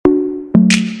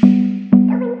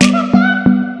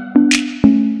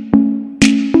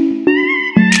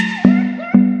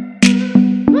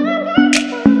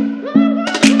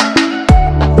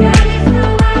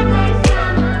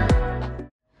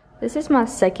my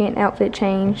second outfit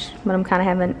change, but I'm kind of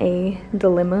having a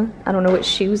dilemma. I don't know what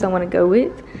shoes I want to go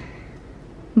with.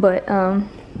 But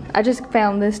I just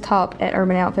found this top at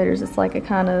Urban Outfitters. It's like a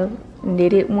kind of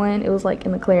knitted one. It was like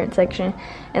in the clearance section.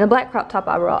 And the black crop top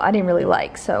I brought, I didn't really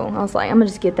like. So I was like, I'm gonna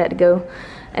just get that to go.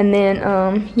 And then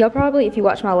y'all probably, if you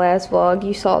watched my last vlog,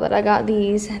 you saw that I got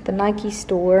these at the Nike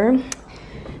store.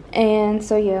 And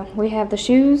so yeah, we have the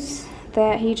shoes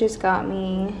that he just got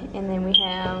me. And then we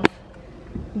have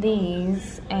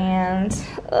these. And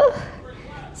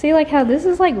see like how this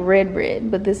is like red,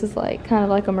 but this is like kind of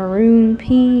like a maroon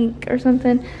pink or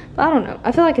something. But I don't know.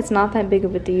 I feel like it's not that big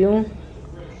of a deal.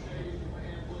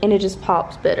 And it just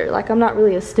pops better. Like I'm not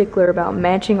really a stickler about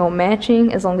matching on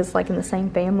matching as long as it's like in the same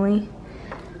family.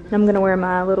 And I'm gonna wear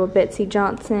my little Betsy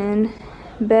Johnson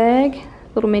bag,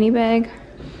 little mini bag.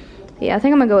 Yeah, I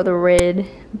think I'm gonna go with the red,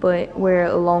 but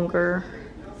wear longer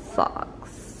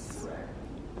socks.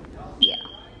 Yeah.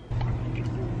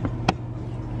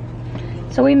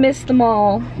 So we missed the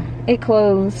mall. It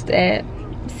closed at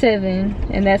 7,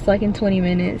 and that's like in 20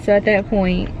 minutes. So at that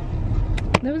point,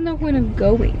 there was no point of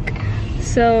going.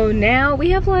 So now we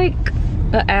have like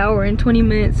an hour and 20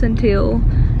 minutes until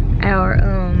our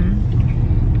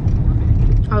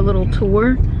little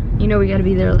tour. You know we gotta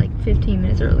be there like 15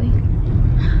 minutes early.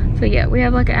 So yeah, we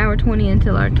have like an hour 20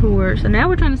 until our tour. So now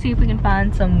we're trying to see if we can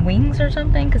find some wings or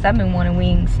something, because I've been wanting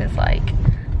wings since like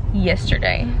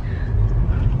yesterday.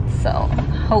 So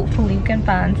hopefully we can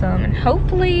find some, and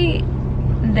hopefully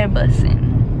they're bussin'.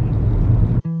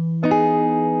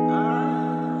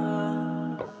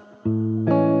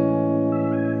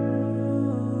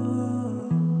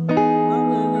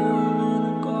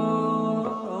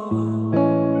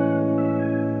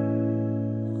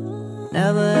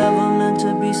 Never ever meant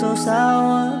to be so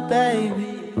sour,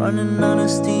 baby. Running out of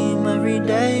steam every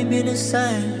day, be the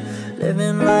same.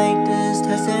 Living like this,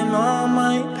 testing all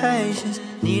my patience.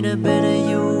 Need a bit of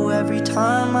you every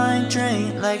time I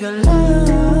drink, like a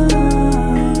lime.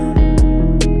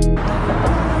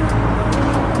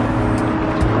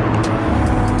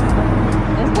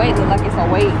 This weight looks like it's a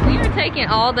weight. We are taking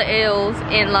all the L's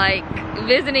in like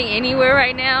visiting anywhere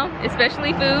right now,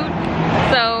 especially food.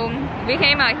 So we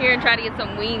came out here and tried to get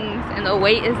some wings, and the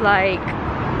wait is like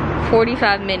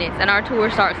 45 minutes, and our tour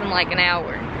starts in like an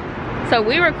hour. So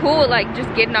we were cool with like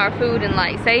just getting our food and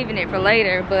like saving it for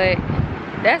later, but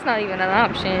that's not even an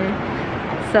option.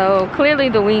 So clearly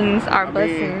the wings are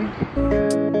busting.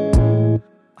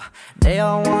 They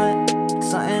all want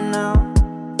something now.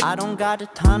 I don't got the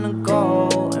time to go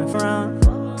in front.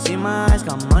 See my eyes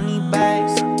got money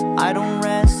bags. I don't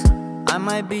rest. I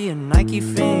might be a Nike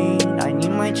fiend, I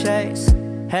need my checks.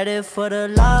 Headed for the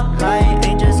limelight,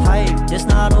 ain't just hype, just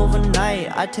not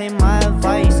overnight. I take my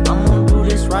advice, I'm gonna do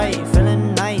this right.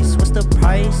 Feeling nice, what's the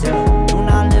price? Yeah, do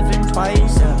not live in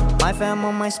twice. Yeah, my fam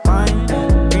on my spine. Yeah,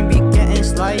 green be getting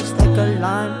sliced like a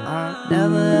lime.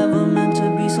 Never ever meant to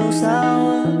be so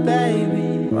sour,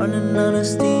 baby. Running out of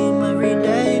steam every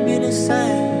day, be the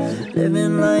same.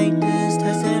 Living like this,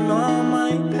 testing all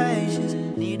my patience.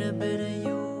 Need a bit of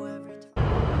you.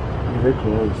 They're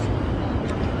close.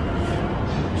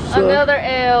 Another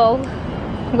L.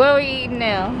 What are we eating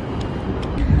now?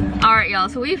 Alright y'all,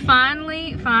 so we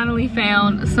finally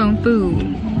found some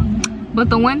food. But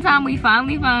the one time we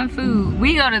finally find food,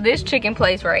 we go to this chicken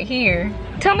place right here.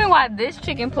 Tell me why this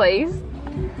chicken place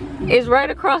is right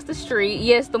across the street.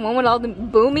 Yes, the one with all the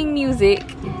booming music.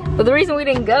 But the reason we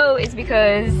didn't go is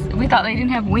because we thought they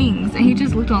didn't have wings. And he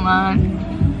just looked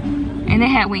online and they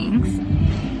had wings.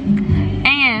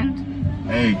 And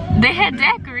hey, they had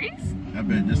daiquiris. I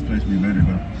bet this place be better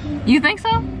though. You think so?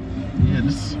 Yeah,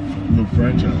 this is a little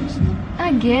franchise.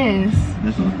 I guess.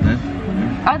 This one,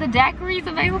 yeah. Are the daiquiris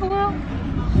available?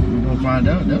 We're gonna find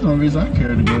out. That's the only reason I care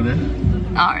to go there.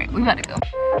 Alright, we better go.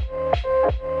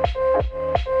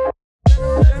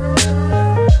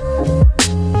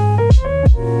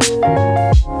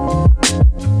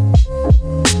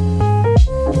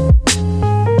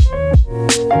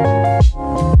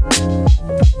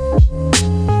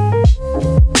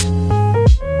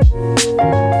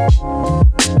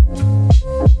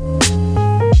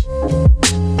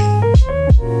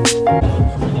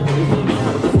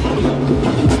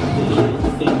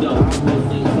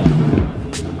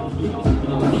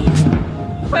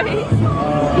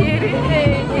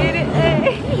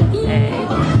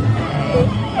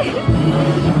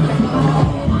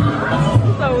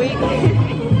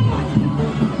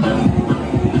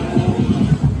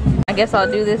 I guess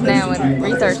I'll do this now and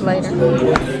research later.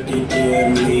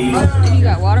 You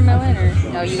got watermelon or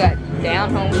no? You got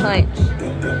down home punch.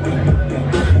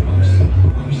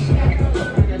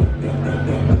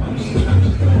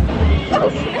 Oh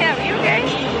snap, you okay?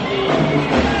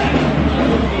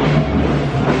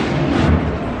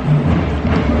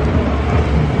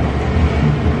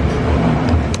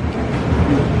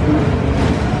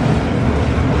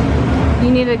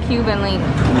 You need a Cuban link.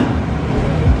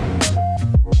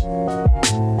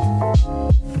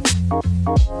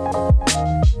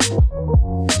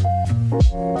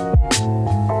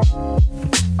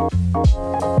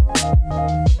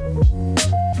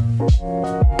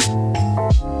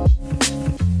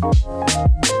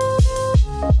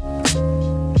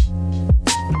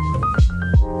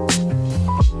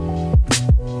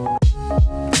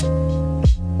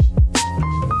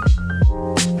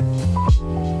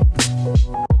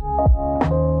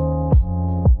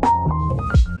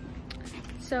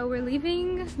 So we're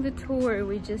leaving the tour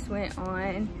we just went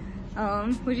on.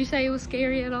 Would you say it was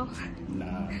scary at all?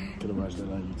 Nah, could have watched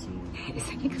that on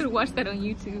YouTube. You could have watched that on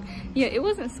YouTube. Yeah, it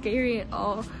wasn't scary at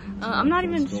all. I'm not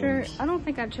even sure. I don't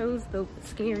think I chose the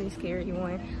scary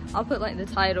one. I'll put like the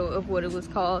title of what it was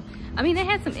called. I mean, they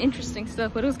had some interesting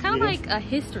stuff, but it was kind of like a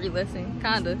history lesson,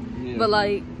 kind of. Yeah. But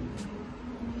like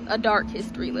a dark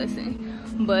history lesson.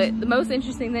 But the most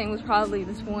interesting thing was probably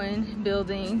this one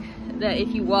building that if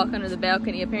you walk under the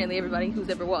balcony, apparently everybody who's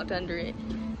ever walked under it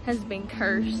has been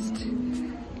cursed.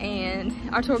 And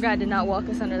our tour guide did not walk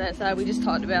us under that side. We just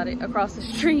talked about it across the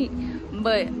street.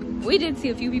 But we did see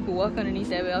a few people walk underneath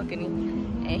that balcony.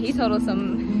 And he told us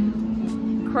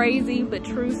some crazy but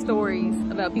true stories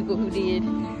about people who did.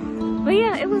 But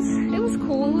yeah, it was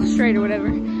cool. It was straight or whatever.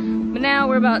 But now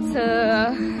we're about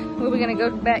to, we're gonna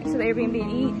go back to the Airbnb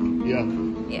and eat. Yeah.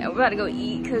 Yeah, we're about to go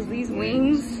eat because these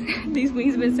wings have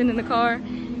been sitting in the car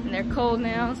and they're cold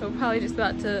now. So we're probably just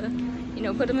about to, you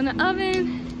know, put them in the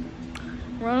oven,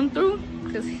 run them through,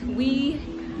 because we...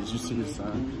 Did you see the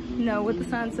sign? No, what the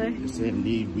sign say? It said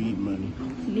need weed money.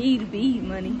 Need weed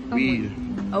money. Weed.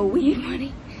 Oh, weed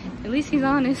money. At least he's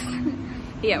honest.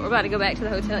 Yeah, we're about to go back to the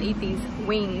hotel and eat these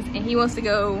wings. And he wants to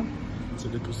go... To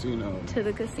the casino. To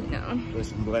the casino. With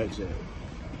some blackjack.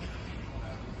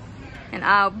 And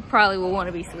I probably will want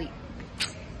to be asleep.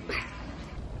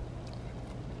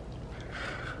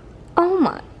 Oh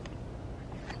my.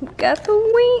 Got the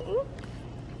wing.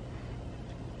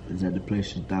 Is that the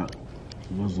place you thought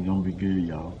wasn't gonna be good,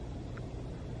 y'all?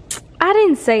 I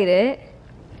didn't say that.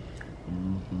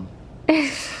 Mm-hmm.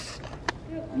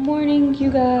 Good morning, you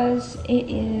guys. It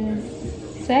is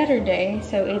Saturday,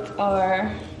 so it's our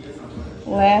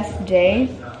last day.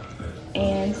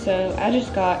 And so I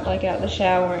just got like out the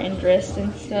shower and dressed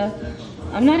and stuff.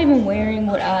 I'm not even wearing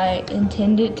what I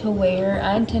intended to wear.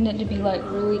 I intended to be like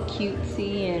really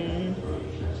cutesy and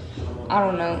I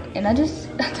don't know. And I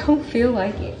don't feel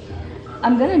like it.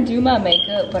 I'm gonna do my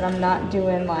makeup, but I'm not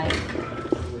doing like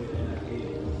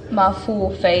my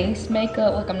full face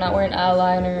makeup. Like I'm not wearing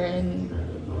eyeliner and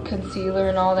concealer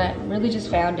and all that. Really just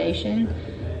foundation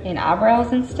and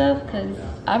eyebrows and stuff, because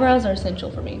eyebrows are essential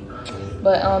for me.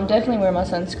 But definitely wear my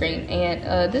sunscreen.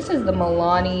 And this is the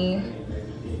Milani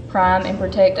Prime and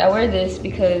Protect. I wear this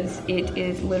because it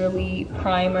is literally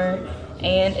primer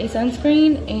and a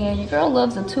sunscreen. And your girl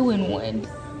loves a 2-in-1.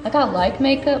 Like I like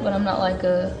makeup, but I'm not like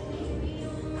I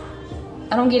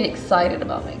don't get excited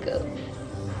about makeup.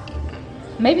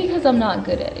 Maybe because I'm not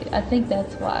good at it. I think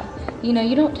that's why. You know,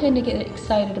 you don't tend to get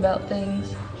excited about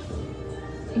things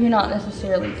you're not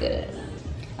necessarily good at.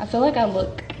 I feel like I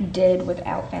look dead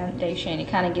without foundation. It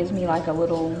kind of gives me like a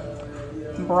little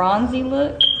bronzy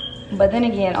look. But then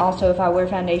again, also if I wear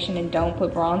foundation and don't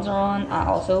put bronzer on, I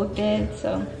also look dead.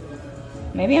 So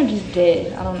maybe I'm just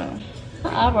dead. I don't know.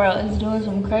 My eyebrow is doing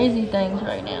some crazy things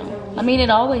right now. I mean,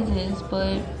 it always is,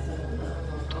 but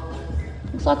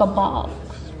it's like a box.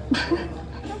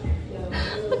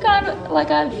 I kind of like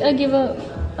I give up.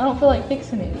 I don't feel like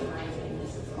fixing it.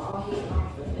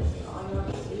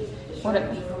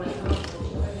 Whatever.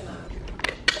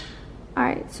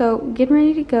 Alright, so getting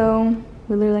ready to go.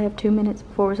 We literally have 2 minutes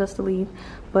before we're supposed to leave.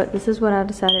 But this is what I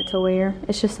decided to wear.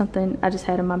 It's just something I just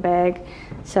had in my bag.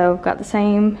 So got the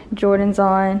same Jordans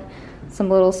on, some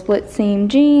little split seam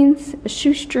jeans, a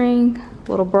shoestring,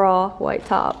 little bra, white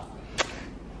top,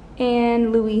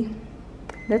 and Louis.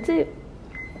 That's it.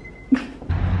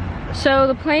 So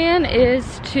the plan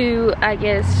is to, I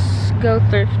guess, go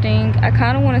thrifting. I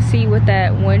kind of want to see what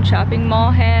that one shopping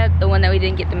mall had, the one that we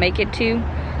didn't get to make it to,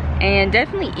 and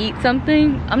definitely eat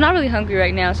something. I'm not really hungry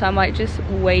right now, so I might just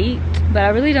wait, but I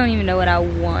really don't even know what I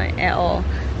want at all.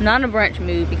 I'm not in a brunch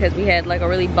mood because we had like a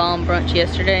really bomb brunch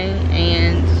yesterday,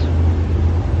 and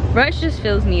brunch just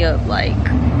fills me up like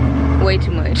way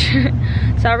too much.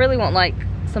 So I really want like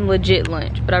some legit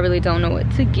lunch, but I really don't know what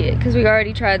to get because we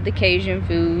already tried the Cajun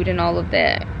food and all of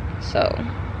that. So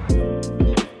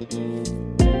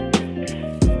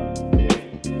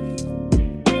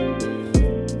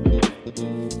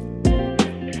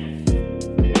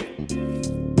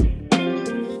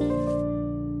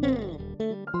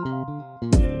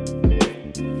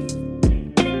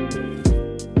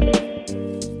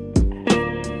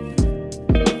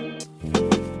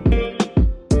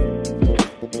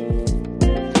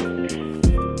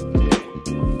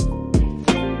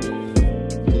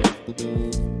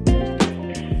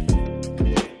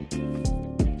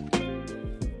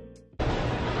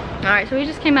Alright, so we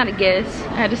just came out of Guess.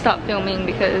 I had to stop filming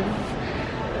because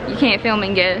you can't film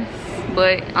in Guess.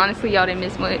 But honestly, y'all didn't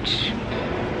miss much.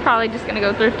 Probably just gonna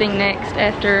go thrifting next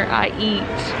after I eat.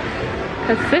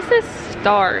 Cause this is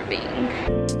starving.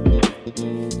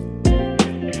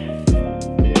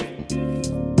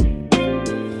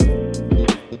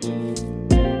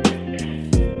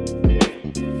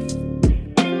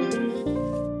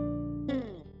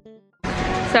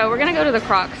 So we're gonna go to the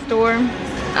Crocs store.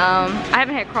 I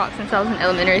haven't had Crocs since I was in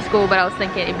elementary school, but I was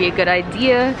thinking it'd be a good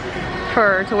idea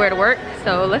to wear to work.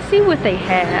 So let's see what they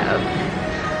have.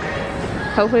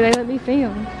 Hopefully they let me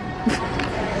film.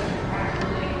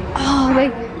 Oh,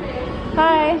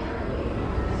 hi.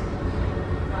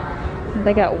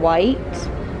 They got white.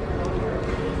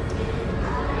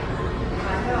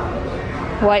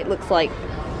 White looks like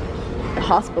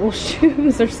hospital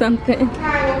shoes or something.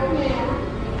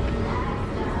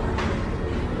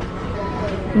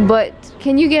 But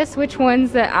can you guess which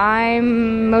ones that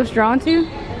I'm most drawn to?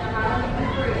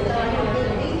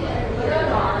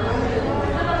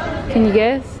 Can you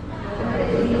guess?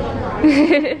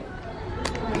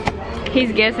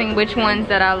 He's guessing which ones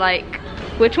that I like.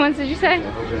 Which ones did you say?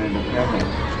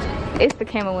 It's the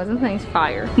camo ones. Them things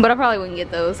fire. But I probably wouldn't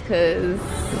get those because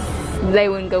they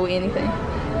wouldn't go with anything.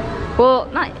 Well,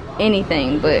 not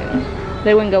anything, but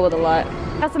they wouldn't go with a lot.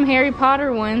 Got some Harry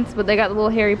Potter ones, but they got the little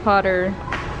Harry Potter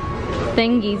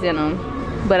thingies in them,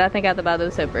 but I think I have to buy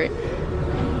those separate.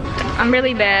 I'm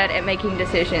really bad at making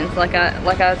decisions. Like I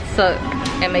suck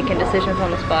at making decisions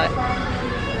on the spot.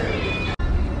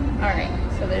 Alright,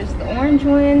 so there's the orange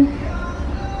one,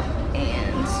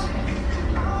 and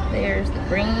there's the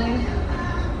green.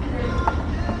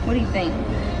 What do you think?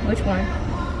 Which one?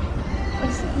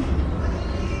 Let's see.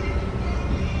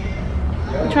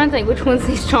 I'm trying to think which ones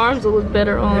these charms will look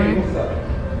better on.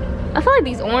 I feel like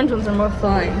these orange ones are more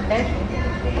fun. I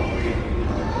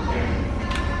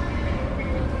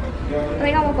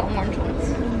think I want the orange ones.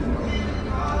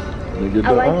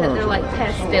 I like that they're like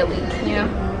pastel-y, you know?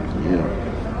 Yeah.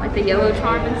 Like the yellow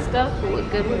charm and stuff will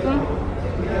look good with them.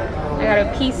 I got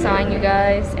a peace sign, you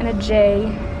guys, and a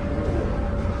J.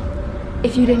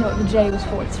 If you didn't know what the J was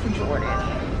for, it's for Jordan.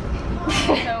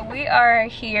 So we are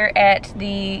here at the,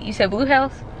 you said Blue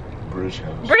House? Bridge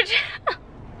House. Bridge House.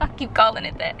 I keep calling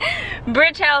it that.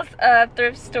 Bridge House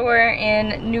thrift store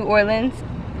in New Orleans.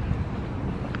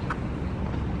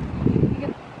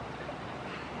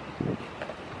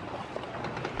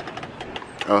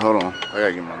 Oh, hold on. I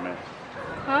gotta get my mask.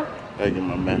 Huh? I gotta get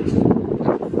my mask.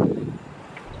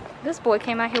 This boy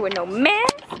came out here with no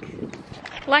mask.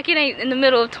 Like it ain't in the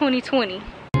middle of 2020.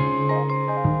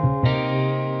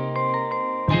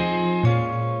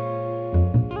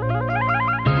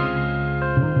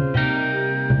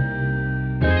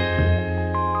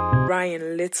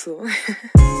 Ryan Little.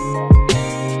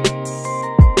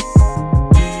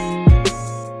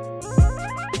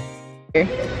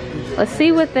 Let's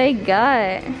see what they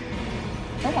got.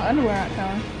 Oh, my underwear out,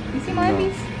 Colin. You see my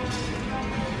undies?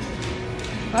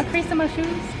 Am I creasing my shoes?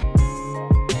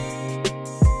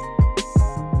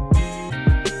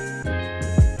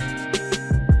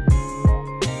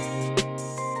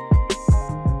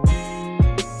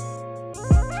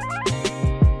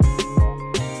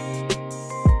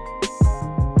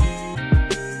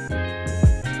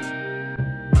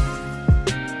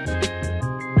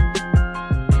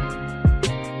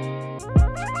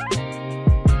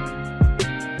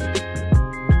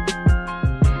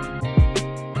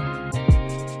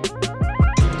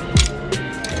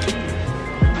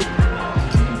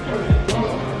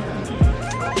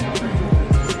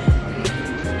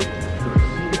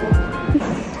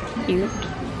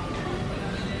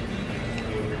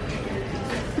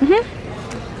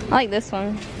 I like this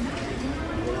one.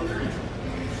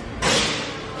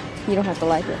 You don't have to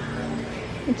like it.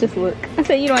 Just look. I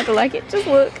said you don't have to like it. Just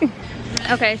look.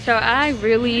 Okay, so I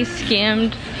really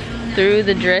skimmed through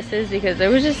the dresses because there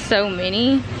was just so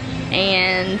many,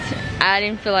 and I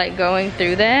didn't feel like going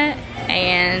through that,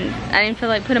 and I didn't feel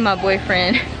like putting my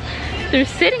boyfriend through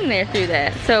sitting there through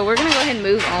that. So we're gonna go ahead and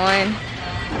move on.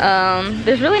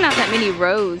 There's really not that many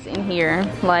rows in here,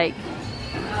 like,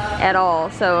 at all.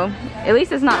 So at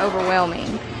least it's not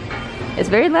overwhelming. It's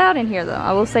very loud in here though,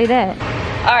 I will say that.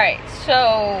 All right,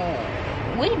 so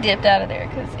we dipped out of there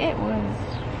because it was,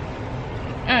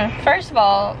 first of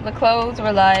all, the clothes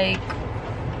were like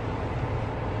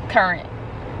current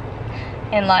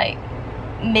and like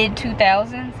mid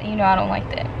 2000s, and you know I don't like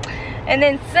that. And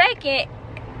then second,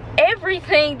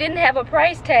 everything didn't have a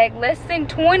price tag less than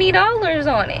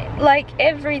 $20 on it. Like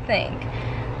everything.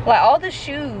 Like all the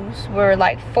shoes were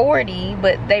like $40,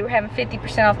 but they were having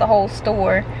 50% off the whole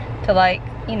store to like,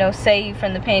 you know, save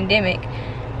from the pandemic.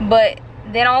 But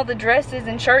then all the dresses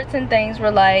and shirts and things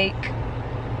were like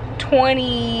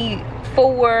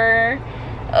 24,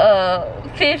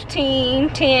 15,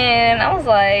 10. I was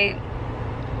like,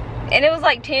 and it was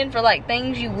like 10 for like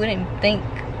things you wouldn't think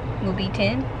would be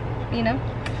 10, you know?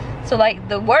 So like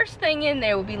the worst thing in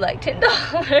there would be like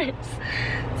 $10.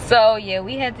 So yeah,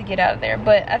 we had to get out of there.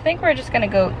 But I think we're just gonna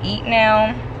go eat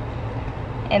now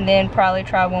and then probably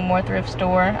try one more thrift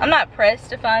store. I'm not pressed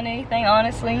to find anything,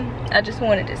 honestly. I just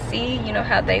wanted to see, you know,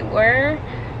 how they were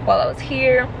while I was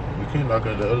here. We can't knock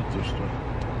at the other thrift store.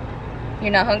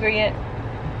 You're not hungry yet?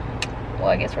 Well,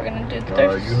 I guess we're gonna do the thrift.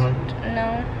 Are you hungry?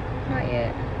 No, not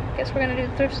yet. I guess we're gonna do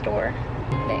the thrift store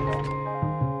next.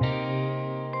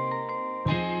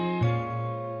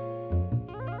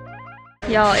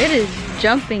 Y'all, it is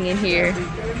jumping in here.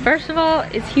 First of all,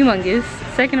 it's humongous.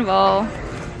 Second of all,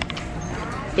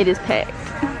 it is packed.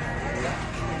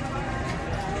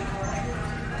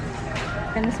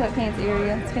 In the sweatpants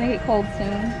area, it's gonna get cold soon.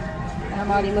 And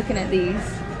I'm already looking at these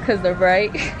because they're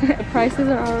bright. The prices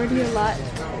are already a lot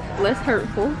less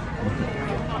hurtful.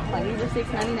 Like these are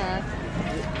 $6.99.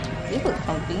 These look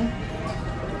comfy.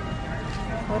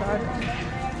 What are they?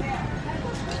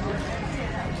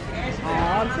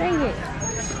 Oh, dang it.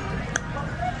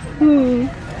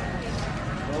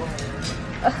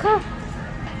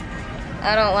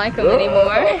 I don't like them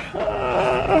anymore.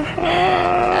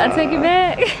 I take it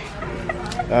back.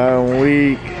 I'm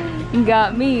weak. You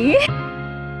got me.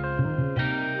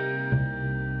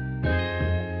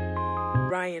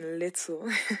 Ryan Little.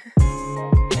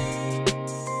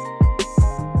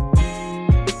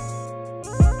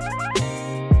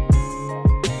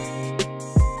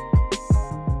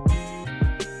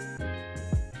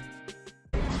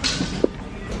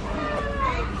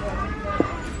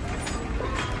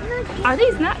 Are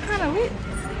these not kind of lit?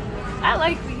 I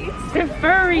like these. They're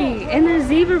furry and they're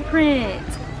zebra print.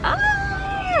 Ah!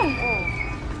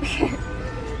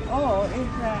 Oh, it's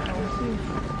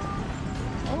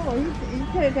oh, you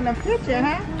taking a picture,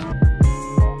 huh?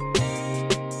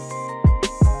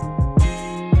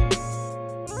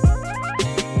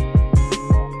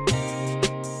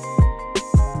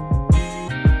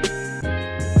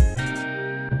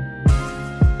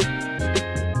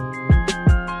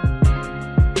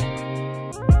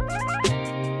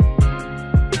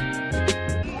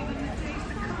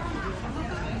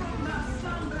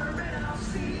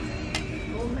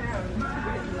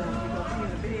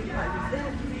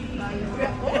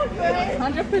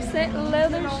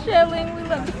 Leather shelling, we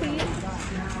love to see it.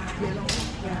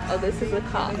 Oh, this is a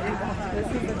top. This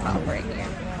is the top right here.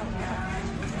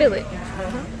 Feel it.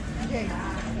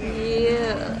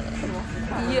 Yeah.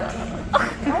 Yeah.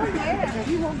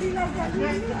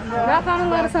 I found a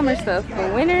lot of summer stuff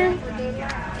for winter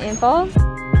and fall.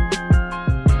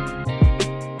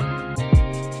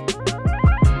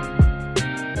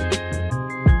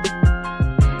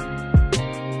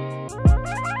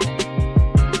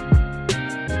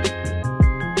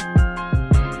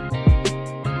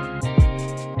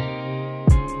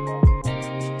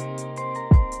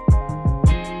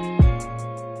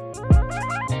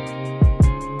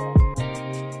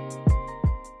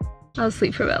 I was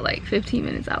asleep for about like 15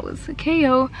 minutes. I was a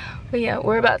KO. But yeah,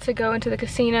 we're about to go into the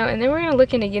casino and then we're gonna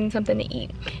look into getting something to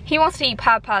eat. He wants to eat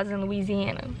Popeyes in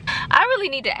Louisiana. I really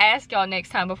need to ask y'all next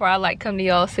time before I like come to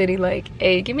y'all city, like,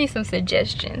 hey, give me some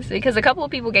suggestions. Because a couple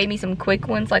of people gave me some quick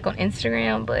ones like on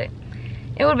Instagram, but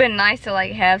it would have been nice to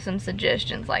like have some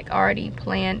suggestions like already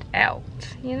planned out,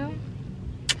 you know?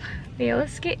 But yeah,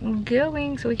 let's get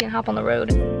going so we can hop on the road.